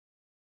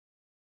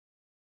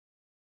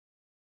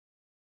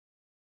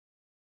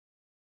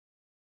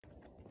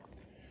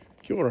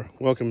Kia ora.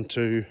 Welcome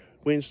to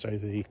Wednesday,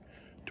 the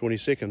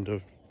 22nd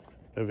of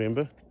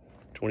November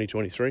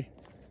 2023.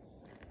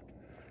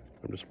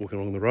 I'm just walking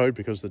along the road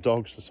because the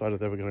dogs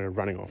decided they were going to go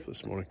running off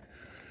this morning,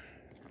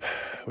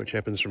 which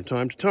happens from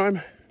time to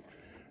time.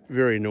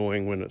 Very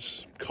annoying when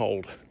it's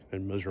cold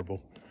and miserable.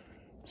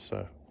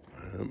 So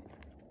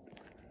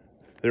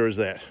there is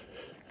that.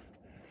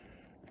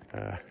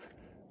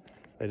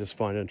 They just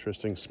find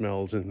interesting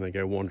smells and they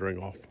go wandering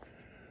off,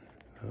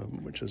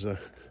 which is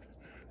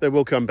they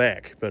will come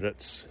back, but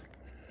it's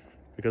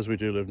because we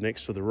do live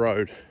next to the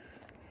road.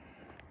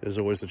 There's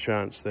always the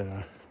chance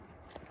that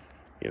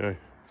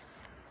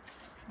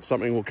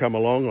something will come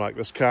along, like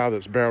this car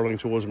that's barreling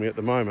towards me at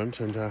the moment,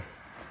 and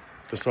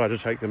decide to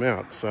take them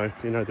out. So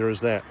there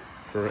is that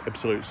for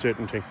absolute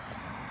certainty.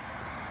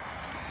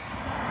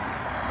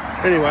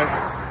 Anyway,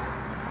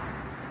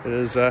 it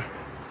is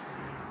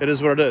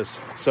what it is.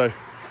 So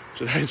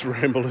today's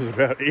ramble is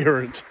about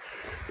errant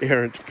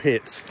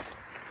pets.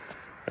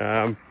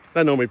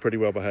 They're normally pretty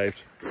well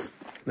behaved.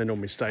 They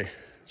normally stay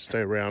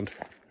around.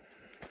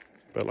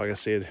 But like I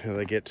said,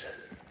 they get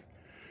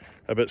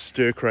a bit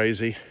stir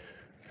crazy,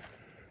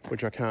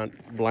 which I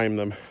can't blame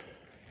them.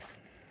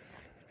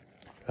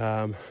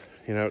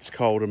 It's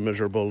cold and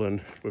miserable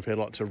and we've had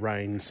lots of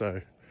rain, so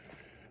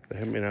they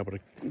haven't been able to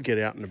get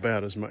out and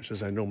about as much as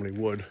they normally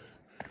would.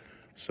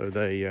 So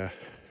they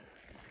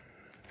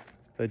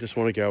just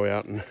want to go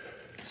out and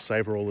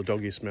savour all the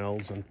doggy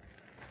smells and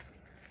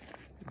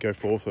go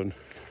forth and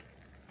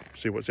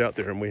see what's out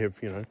there. And we have,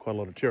 quite a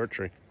lot of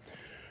territory.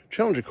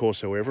 Challenge, of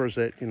course, however, is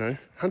that,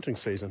 hunting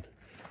season.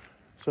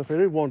 So if they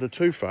do wander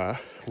too far,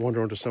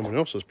 wander onto someone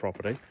else's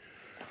property,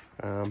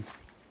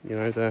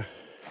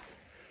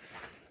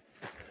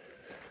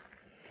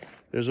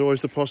 there's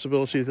always the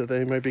possibility that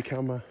they may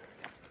become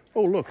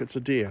oh look, it's a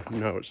deer.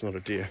 No, it's not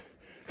a deer.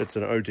 It's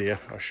an oh dear,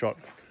 I shot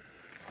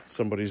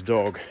somebody's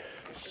dog.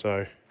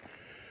 So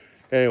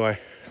anyway,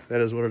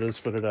 that is what it is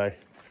for today.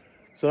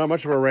 So not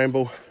much of a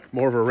ramble,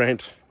 more of a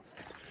rant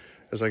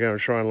as I go and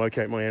try and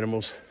locate my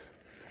animals.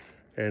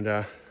 And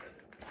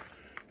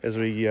as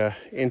we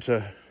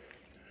enter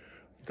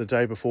the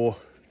day before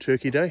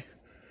Turkey Day,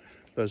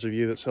 those of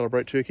you that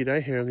celebrate Turkey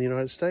Day here in the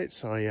United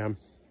States, I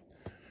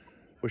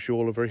wish you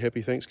all a very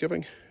happy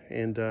Thanksgiving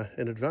and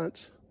in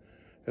advance,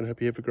 and hope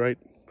you have a great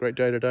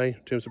day today in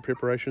terms of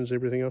preparations and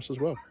everything else as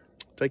well.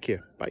 Take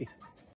care. Bye.